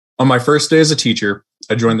On my first day as a teacher,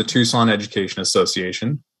 I joined the Tucson Education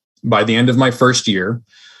Association. By the end of my first year,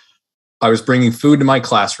 I was bringing food to my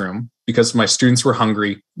classroom because my students were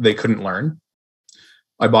hungry, they couldn't learn.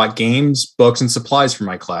 I bought games, books, and supplies for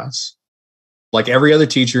my class. Like every other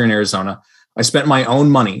teacher in Arizona, I spent my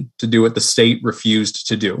own money to do what the state refused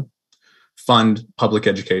to do: fund public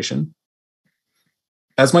education.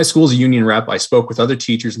 As my school's union rep, I spoke with other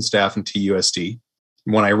teachers and staff in TUSD.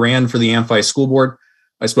 When I ran for the Amphi School Board,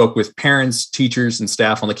 I spoke with parents, teachers, and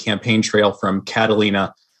staff on the campaign trail from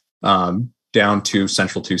Catalina down to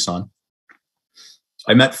Central Tucson.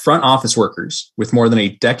 I met front office workers with more than a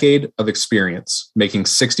decade of experience, making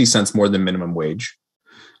 60 cents more than minimum wage.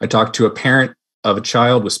 I talked to a parent of a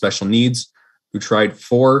child with special needs who tried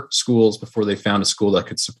 4 schools before they found a school that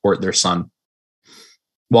could support their son.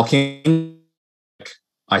 While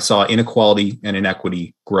I saw inequality and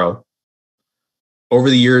inequity grow. Over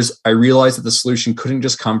the years, I realized that the solution couldn't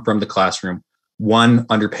just come from the classroom, one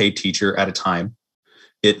underpaid teacher at a time.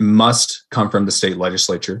 It must come from the state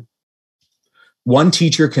legislature. One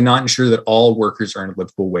teacher cannot ensure that all workers earn a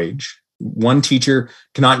livable wage. One teacher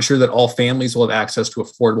cannot ensure that all families will have access to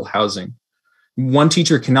affordable housing. One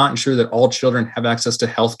teacher cannot ensure that all children have access to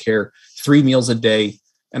health care, 3 meals a day,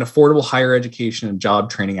 and affordable higher education and job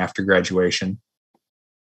training after graduation.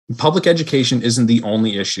 Public education isn't the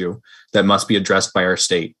only issue that must be addressed by our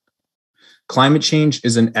state. Climate change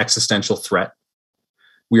is an existential threat.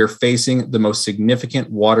 We are facing the most significant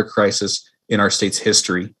water crisis in our state's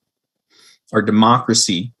history. Our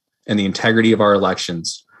democracy and the integrity of our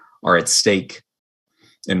elections are at stake.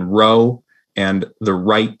 And Roe and the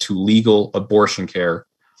right to legal abortion care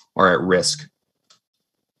are at risk.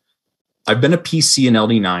 I've been a PC in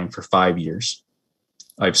LD9 for 5 years.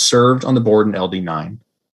 I've served on the board in LD9.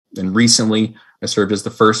 And recently, I served as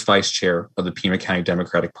the first vice chair of the Pima County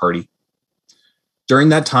Democratic Party. During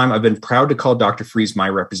that time, I've been proud to call Dr. Freese my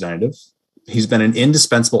representative. He's been an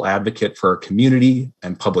indispensable advocate for our community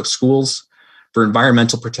and public schools, for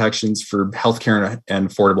environmental protections, for healthcare and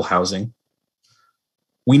affordable housing.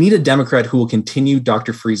 We need a Democrat who will continue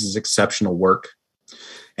Dr. Freese's exceptional work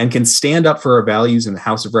and can stand up for our values in the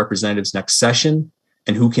House of Representatives next session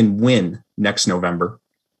and who can win next November.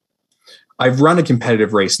 I've run a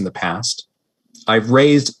competitive race in the past. I've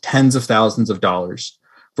raised tens of thousands of dollars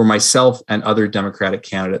for myself and other Democratic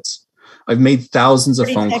candidates. I've made thousands of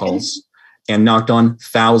phone calls and knocked on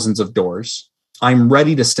thousands of doors. I'm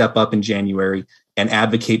ready to step up in January and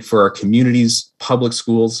advocate for our communities, public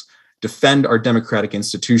schools, defend our democratic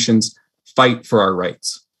institutions, fight for our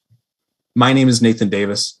rights. My name is Nathan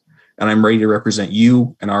Davis, and I'm ready to represent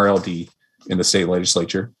you and RLD in the state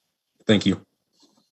legislature. Thank you.